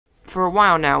For a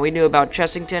while now, we knew about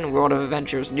Chessington World of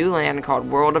Adventure's new land called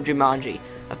World of Jumanji,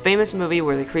 a famous movie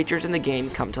where the creatures in the game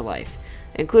come to life.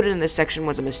 Included in this section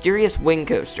was a mysterious wing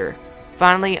coaster.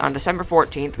 Finally, on December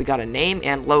 14th, we got a name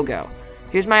and logo.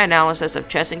 Here's my analysis of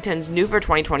Chessington's new for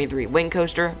 2023 wing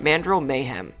coaster, Mandrill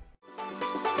Mayhem.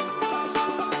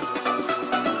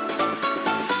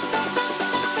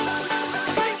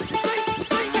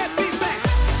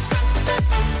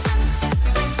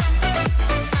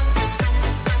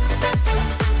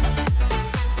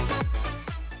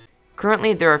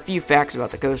 Currently, there are a few facts about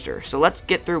the coaster, so let's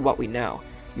get through what we know.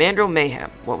 Mandrill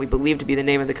Mayhem, what we believe to be the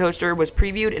name of the coaster, was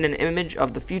previewed in an image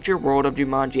of the future world of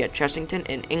Jumanji at Chessington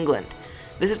in England.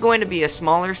 This is going to be a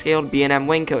smaller scaled B&M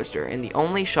wing coaster, and the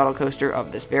only shuttle coaster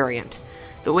of this variant.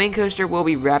 The wing coaster will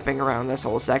be wrapping around this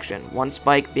whole section, one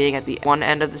spike being at the one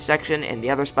end of the section and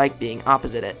the other spike being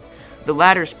opposite it. The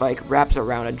latter spike wraps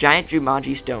around a giant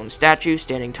Jumanji stone statue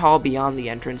standing tall beyond the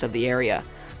entrance of the area.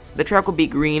 The track will be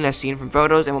green as seen from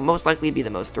photos and will most likely be the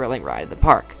most thrilling ride in the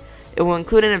park. It will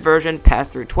include an inversion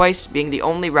passed through twice, being the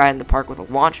only ride in the park with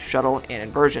a launch, shuttle, and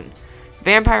inversion.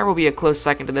 Vampire will be a close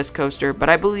second to this coaster, but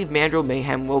I believe Mandrill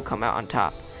Mayhem will come out on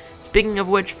top. Speaking of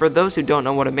which, for those who don't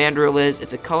know what a mandrill is,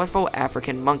 it's a colorful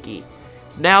African monkey.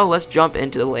 Now let's jump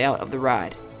into the layout of the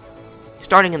ride.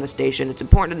 Starting in the station, it's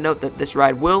important to note that this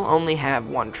ride will only have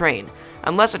one train,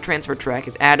 unless a transfer track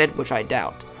is added, which I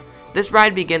doubt. This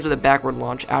ride begins with a backward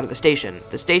launch out of the station.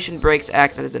 The station brakes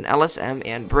act as an LSM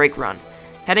and brake run.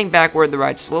 Heading backward, the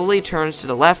ride slowly turns to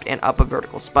the left and up a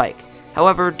vertical spike.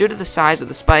 However, due to the size of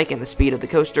the spike and the speed of the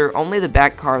coaster, only the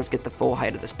back cars get the full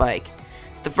height of the spike.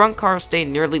 The front cars stay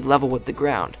nearly level with the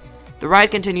ground. The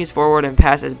ride continues forward and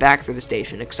passes back through the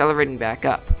station, accelerating back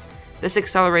up. This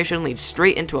acceleration leads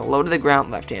straight into a low-to-the-ground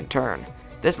left-hand turn.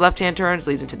 This left-hand turn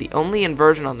leads into the only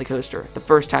inversion on the coaster, the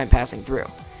first time passing through.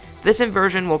 This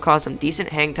inversion will cause some decent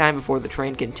hang time before the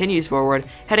train continues forward,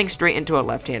 heading straight into a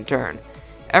left-hand turn.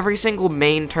 Every single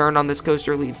main turn on this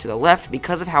coaster leads to the left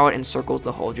because of how it encircles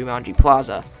the whole Jumanji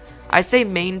Plaza. I say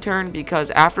main turn because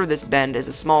after this bend is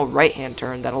a small right-hand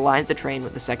turn that aligns the train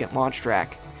with the second launch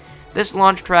track. This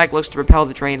launch track looks to propel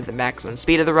the train at the maximum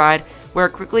speed of the ride, where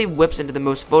it quickly whips into the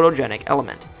most photogenic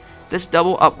element. This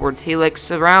double upwards helix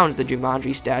surrounds the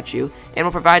Jumanji statue and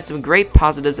will provide some great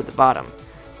positives at the bottom.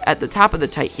 At the top of the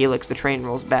tight helix, the train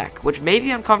rolls back, which may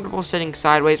be uncomfortable sitting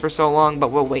sideways for so long,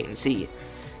 but we'll wait and see.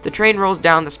 The train rolls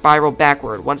down the spiral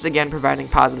backward, once again providing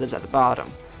positives at the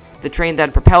bottom. The train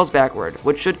then propels backward,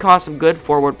 which should cause some good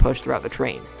forward push throughout the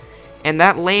train. And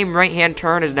that lame right-hand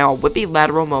turn is now a whippy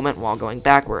lateral moment while going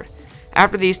backward.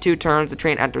 After these two turns, the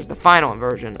train enters the final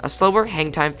inversion, a slower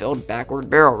hang-time-filled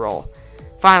backward barrel roll.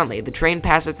 Finally, the train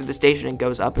passes through the station and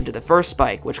goes up into the first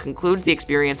spike, which concludes the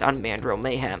experience on Mandrill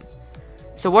Mayhem.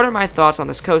 So what are my thoughts on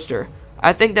this coaster?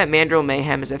 I think that Mandrill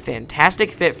Mayhem is a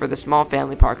fantastic fit for the small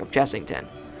family park of Chessington.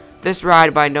 This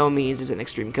ride by no means is an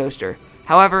extreme coaster.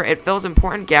 However, it fills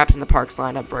important gaps in the park's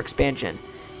lineup for expansion.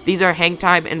 These are hang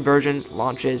time, inversions,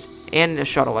 launches, and a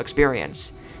shuttle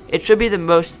experience. It should be the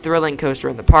most thrilling coaster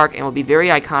in the park and will be very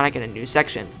iconic in a new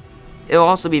section. It will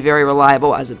also be very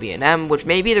reliable as a B&M, which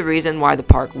may be the reason why the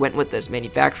park went with this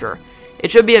manufacturer. It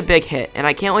should be a big hit, and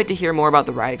I can't wait to hear more about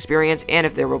the ride experience and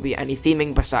if there will be any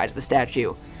theming besides the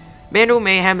statue. Mandrill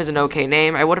Mayhem is an okay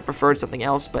name. I would have preferred something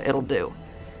else, but it'll do.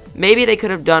 Maybe they could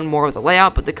have done more with the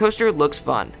layout, but the coaster looks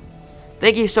fun.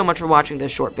 Thank you so much for watching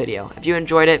this short video. If you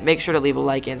enjoyed it, make sure to leave a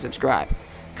like and subscribe.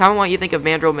 Comment what you think of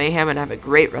Mandrill Mayhem and have a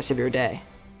great rest of your day.